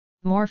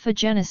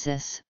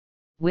Morphogenesis,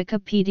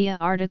 Wikipedia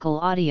article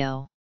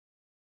audio.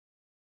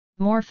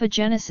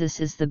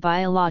 Morphogenesis is the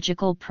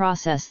biological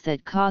process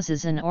that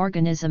causes an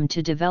organism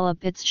to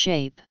develop its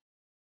shape.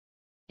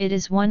 It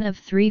is one of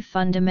three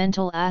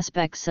fundamental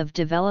aspects of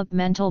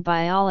developmental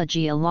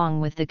biology along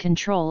with the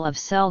control of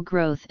cell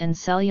growth and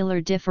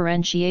cellular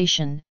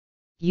differentiation,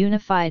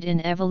 unified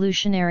in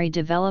evolutionary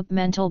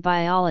developmental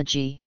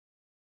biology.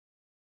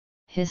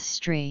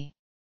 History.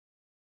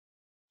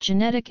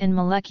 Genetic and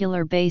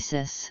molecular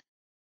basis.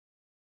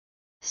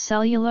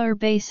 Cellular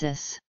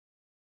basis.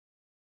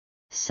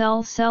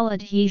 Cell-cell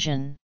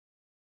adhesion.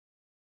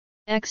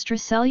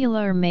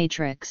 Extracellular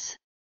matrix.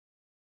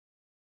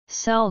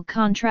 Cell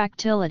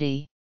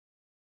contractility.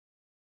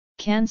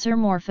 Cancer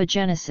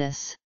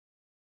morphogenesis.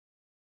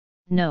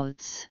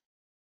 Notes.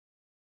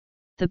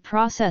 The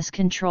process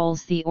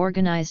controls the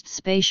organized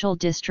spatial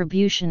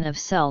distribution of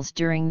cells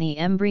during the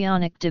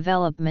embryonic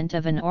development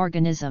of an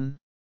organism.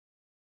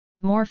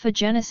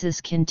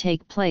 Morphogenesis can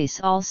take place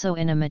also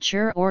in a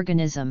mature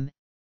organism,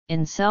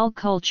 in cell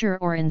culture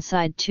or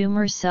inside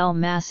tumor cell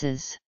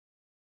masses.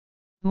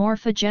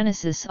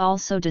 Morphogenesis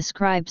also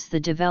describes the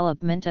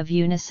development of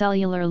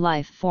unicellular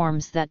life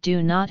forms that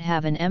do not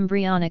have an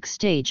embryonic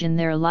stage in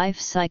their life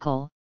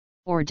cycle,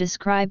 or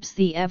describes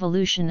the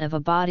evolution of a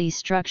body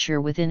structure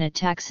within a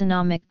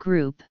taxonomic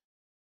group.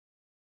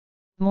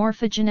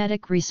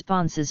 Morphogenetic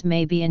responses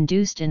may be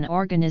induced in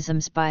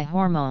organisms by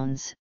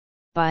hormones,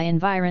 by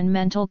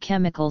environmental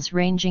chemicals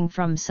ranging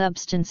from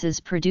substances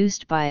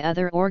produced by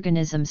other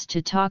organisms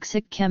to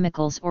toxic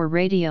chemicals or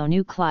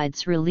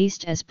radionuclides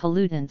released as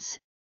pollutants,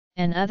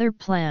 and other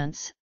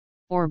plants,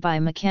 or by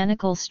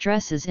mechanical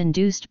stresses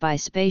induced by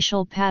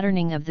spatial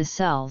patterning of the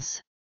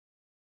cells.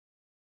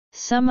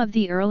 Some of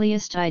the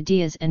earliest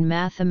ideas and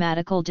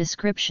mathematical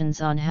descriptions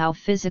on how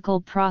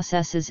physical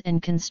processes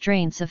and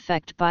constraints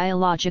affect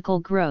biological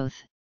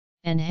growth,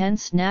 and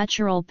hence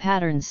natural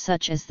patterns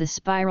such as the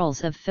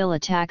spirals of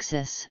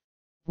phyllotaxis,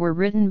 were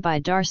written by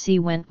Darcy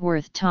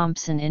Wentworth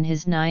Thompson in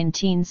his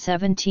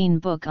 1917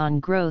 book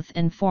on growth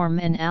and form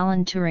and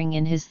Alan Turing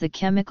in his The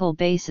Chemical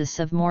Basis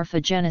of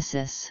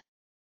Morphogenesis,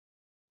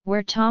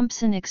 where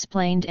Thompson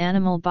explained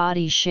animal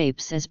body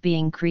shapes as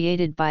being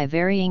created by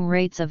varying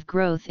rates of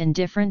growth in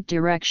different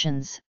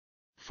directions.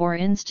 For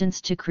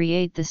instance, to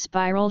create the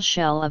spiral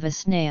shell of a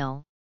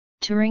snail,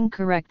 Turing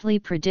correctly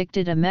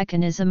predicted a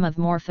mechanism of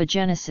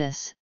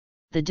morphogenesis,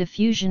 the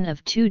diffusion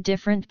of two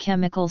different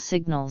chemical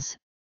signals,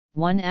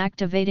 one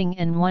activating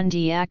and one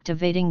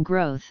deactivating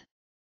growth,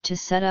 to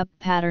set up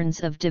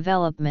patterns of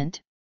development,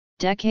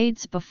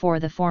 decades before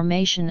the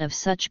formation of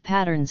such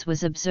patterns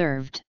was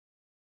observed.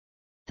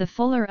 The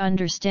fuller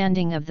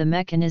understanding of the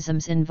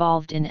mechanisms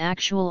involved in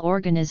actual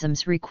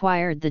organisms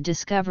required the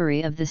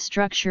discovery of the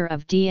structure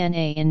of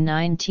DNA in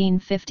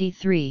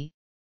 1953,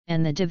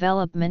 and the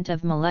development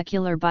of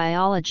molecular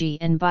biology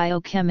and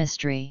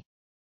biochemistry.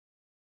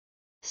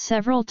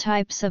 Several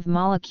types of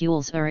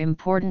molecules are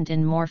important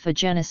in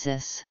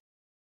morphogenesis.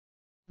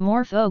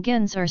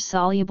 Morphogens are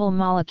soluble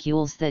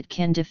molecules that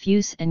can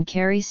diffuse and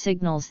carry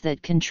signals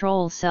that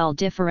control cell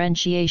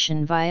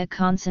differentiation via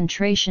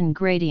concentration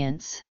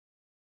gradients.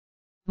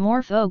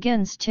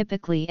 Morphogens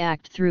typically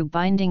act through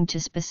binding to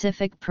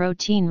specific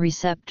protein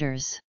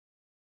receptors.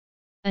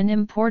 An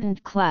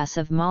important class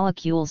of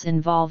molecules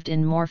involved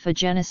in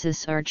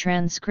morphogenesis are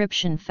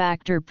transcription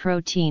factor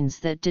proteins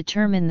that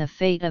determine the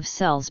fate of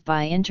cells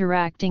by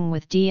interacting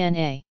with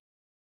DNA.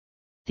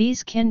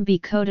 These can be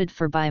coded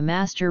for by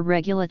master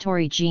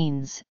regulatory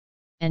genes,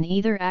 and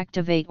either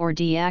activate or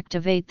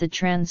deactivate the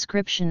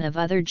transcription of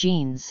other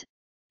genes.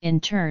 In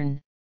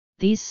turn,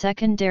 these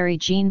secondary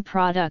gene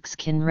products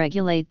can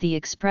regulate the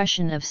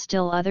expression of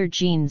still other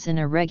genes in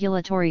a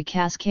regulatory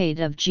cascade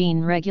of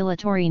gene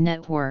regulatory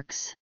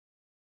networks.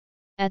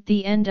 At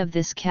the end of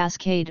this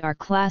cascade are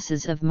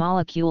classes of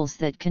molecules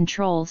that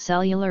control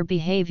cellular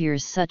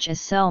behaviors such as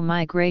cell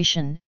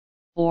migration,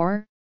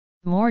 or,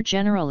 more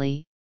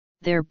generally,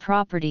 their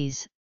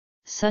properties,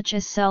 such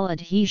as cell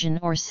adhesion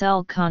or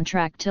cell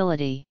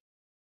contractility.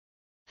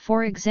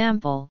 For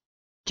example,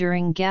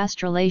 during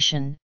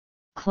gastrulation,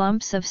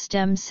 clumps of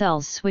stem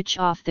cells switch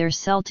off their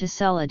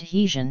cell-to-cell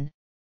adhesion,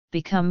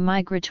 become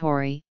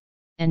migratory,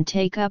 and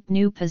take up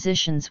new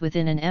positions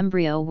within an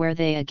embryo where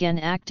they again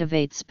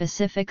activate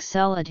specific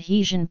cell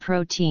adhesion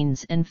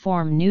proteins and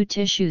form new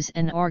tissues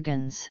and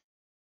organs.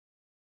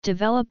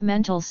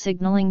 Developmental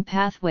signaling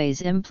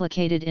pathways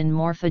implicated in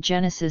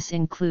morphogenesis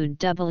include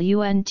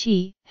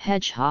WNT,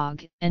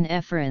 hedgehog, and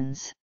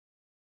efferents.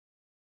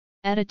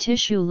 At a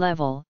tissue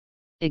level,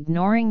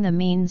 ignoring the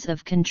means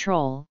of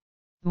control,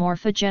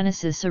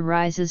 morphogenesis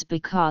arises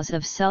because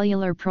of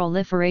cellular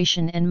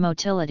proliferation and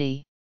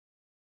motility.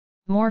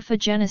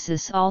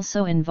 Morphogenesis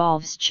also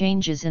involves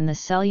changes in the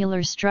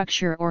cellular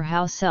structure or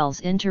how cells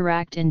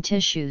interact in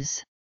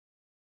tissues.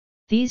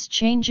 These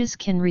changes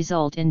can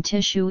result in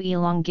tissue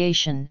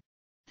elongation,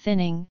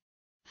 thinning,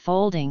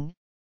 folding,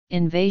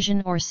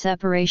 invasion or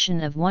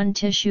separation of one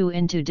tissue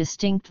into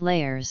distinct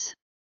layers.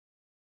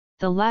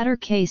 The latter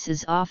case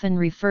is often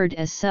referred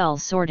as cell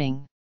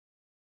sorting.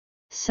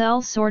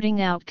 Cell sorting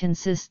out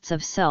consists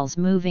of cells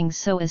moving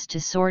so as to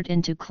sort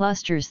into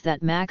clusters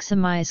that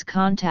maximize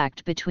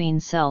contact between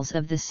cells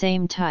of the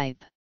same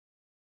type.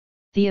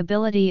 The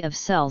ability of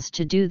cells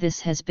to do this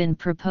has been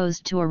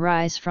proposed to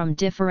arise from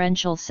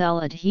differential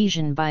cell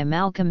adhesion by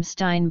Malcolm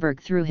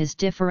Steinberg through his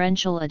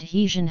differential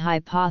adhesion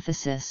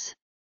hypothesis.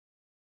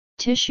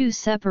 Tissue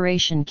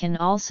separation can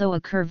also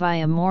occur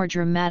via more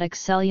dramatic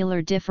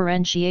cellular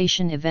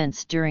differentiation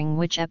events during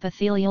which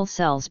epithelial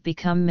cells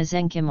become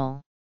mesenchymal.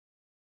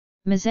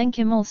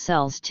 Mesenchymal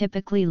cells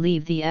typically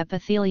leave the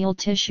epithelial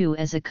tissue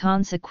as a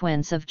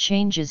consequence of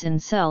changes in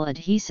cell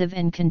adhesive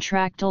and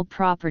contractile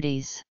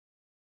properties.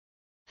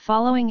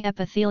 Following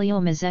epithelial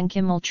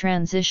mesenchymal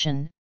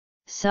transition,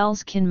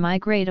 cells can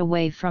migrate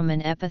away from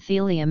an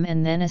epithelium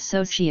and then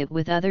associate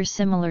with other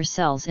similar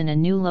cells in a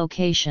new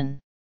location.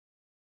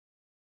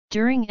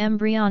 During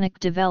embryonic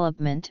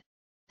development,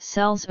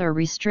 cells are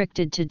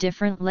restricted to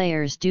different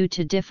layers due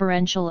to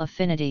differential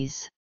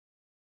affinities.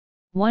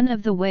 One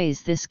of the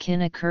ways this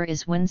can occur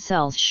is when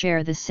cells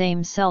share the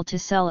same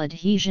cell-to-cell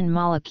adhesion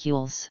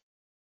molecules.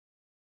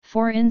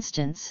 For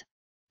instance,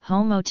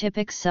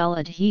 homotypic cell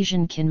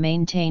adhesion can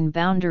maintain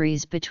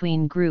boundaries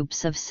between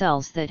groups of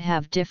cells that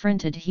have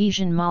different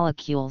adhesion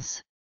molecules.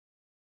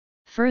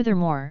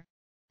 Furthermore,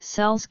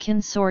 cells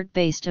can sort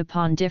based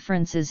upon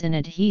differences in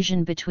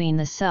adhesion between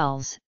the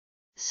cells,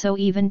 so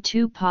even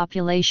two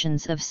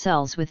populations of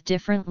cells with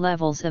different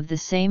levels of the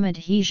same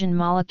adhesion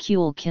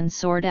molecule can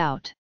sort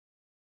out.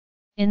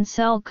 In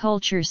cell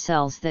culture,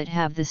 cells that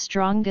have the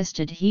strongest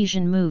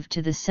adhesion move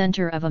to the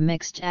center of a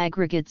mixed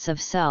aggregates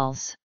of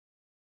cells.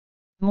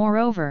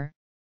 Moreover,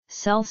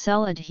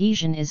 cell-cell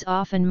adhesion is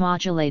often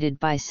modulated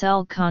by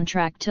cell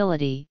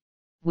contractility,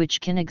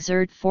 which can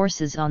exert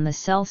forces on the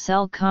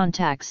cell-cell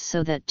contacts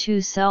so that two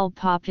cell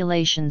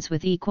populations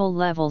with equal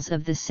levels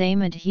of the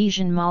same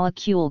adhesion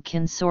molecule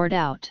can sort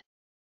out.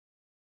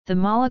 The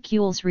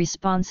molecules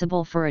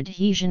responsible for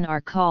adhesion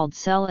are called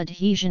cell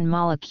adhesion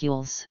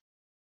molecules.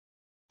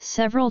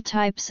 Several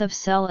types of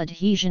cell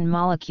adhesion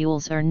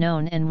molecules are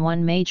known, and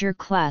one major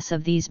class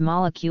of these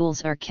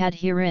molecules are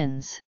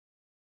cadherins.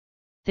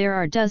 There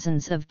are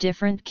dozens of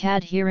different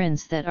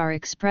cadherins that are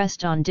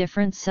expressed on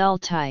different cell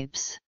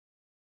types.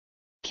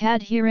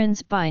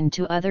 Cadherins bind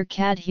to other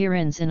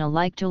cadherins in a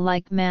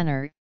like-to-like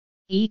manner.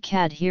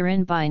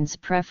 E-cadherin binds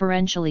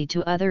preferentially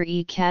to other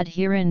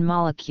E-cadherin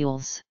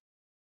molecules.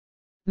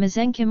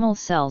 Mesenchymal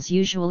cells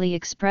usually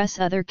express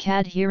other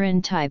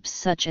cadherin types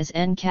such as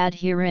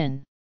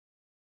N-cadherin.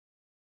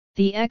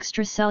 The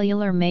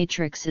extracellular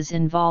matrix is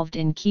involved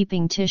in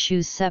keeping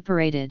tissues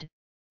separated,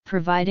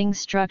 providing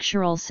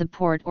structural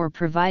support or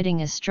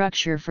providing a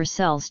structure for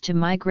cells to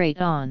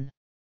migrate on.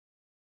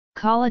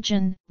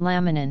 Collagen,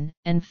 laminin,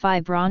 and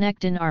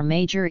fibronectin are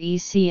major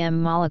ECM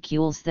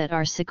molecules that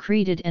are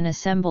secreted and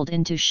assembled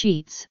into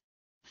sheets,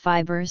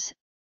 fibers,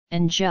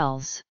 and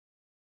gels.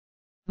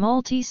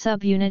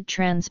 Multi-subunit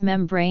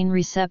transmembrane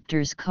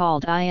receptors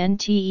called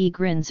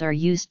integrins are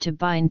used to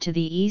bind to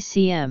the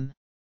ECM.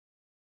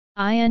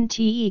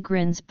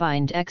 Integrins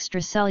bind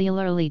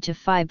extracellularly to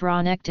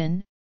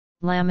fibronectin,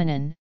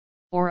 laminin,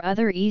 or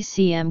other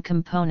ECM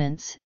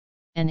components,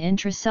 and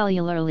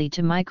intracellularly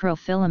to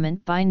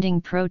microfilament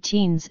binding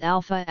proteins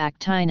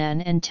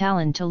alpha-actinin and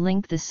talin to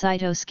link the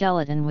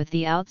cytoskeleton with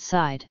the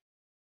outside.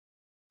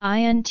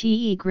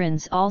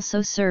 Integrins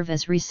also serve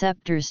as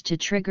receptors to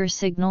trigger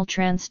signal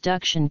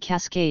transduction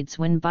cascades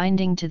when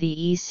binding to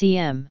the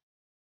ECM.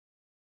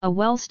 A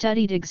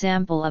well-studied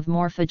example of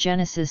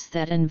morphogenesis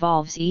that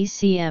involves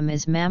ECM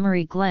is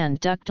mammary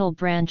gland ductal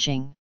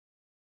branching.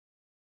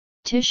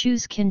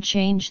 Tissues can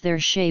change their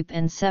shape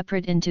and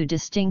separate into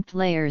distinct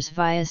layers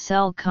via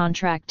cell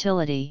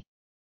contractility.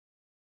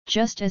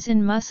 Just as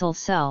in muscle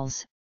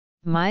cells,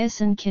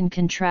 myosin can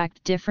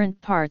contract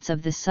different parts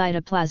of the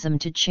cytoplasm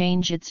to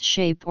change its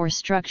shape or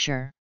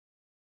structure.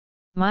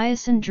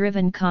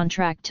 Myosin-driven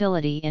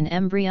contractility in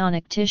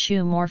embryonic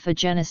tissue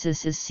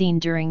morphogenesis is seen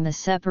during the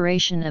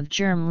separation of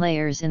germ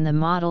layers in the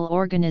model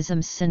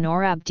organisms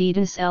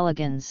Sinorhabditis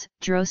elegans,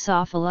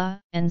 Drosophila,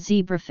 and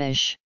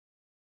zebrafish.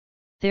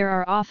 There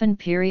are often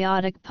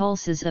periodic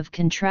pulses of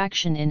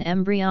contraction in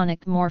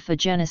embryonic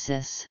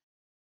morphogenesis.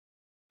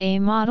 A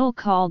model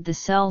called the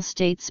cell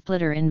state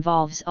splitter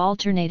involves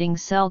alternating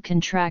cell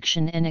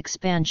contraction and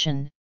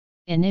expansion,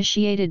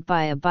 initiated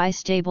by a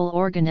bistable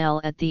organelle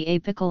at the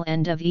apical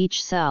end of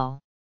each cell.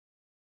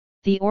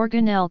 The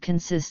organelle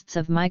consists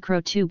of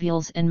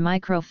microtubules and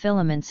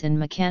microfilaments in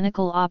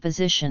mechanical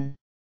opposition.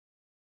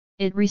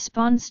 It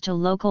responds to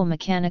local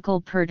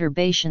mechanical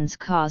perturbations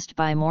caused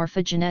by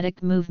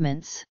morphogenetic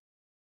movements.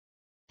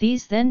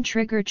 These then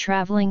trigger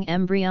traveling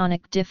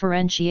embryonic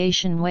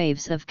differentiation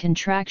waves of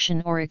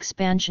contraction or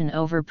expansion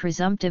over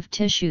presumptive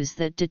tissues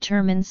that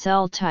determine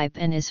cell type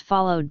and is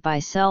followed by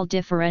cell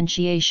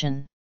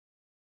differentiation.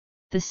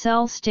 The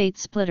cell state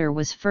splitter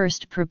was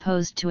first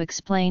proposed to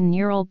explain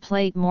neural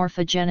plate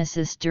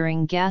morphogenesis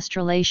during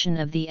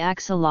gastrulation of the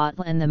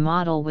axolotl, and the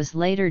model was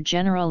later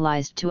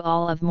generalized to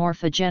all of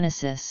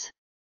morphogenesis.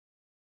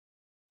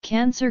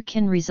 Cancer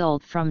can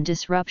result from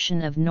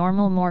disruption of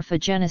normal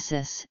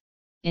morphogenesis,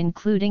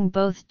 including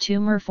both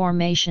tumor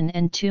formation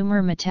and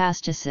tumor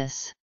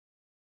metastasis.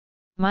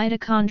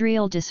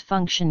 Mitochondrial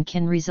dysfunction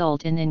can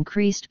result in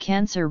increased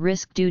cancer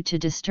risk due to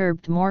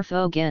disturbed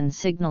morphogen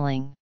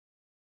signaling.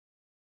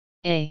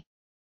 A.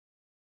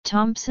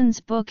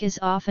 Thompson's book is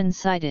often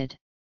cited.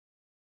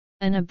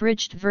 An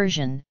abridged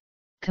version,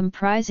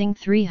 comprising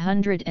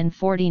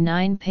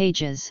 349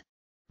 pages,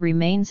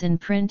 remains in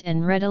print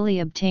and readily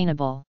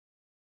obtainable.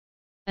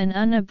 An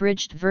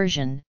unabridged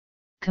version,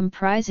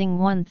 comprising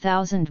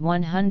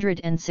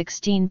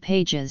 1,116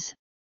 pages,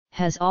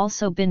 has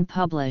also been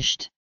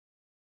published.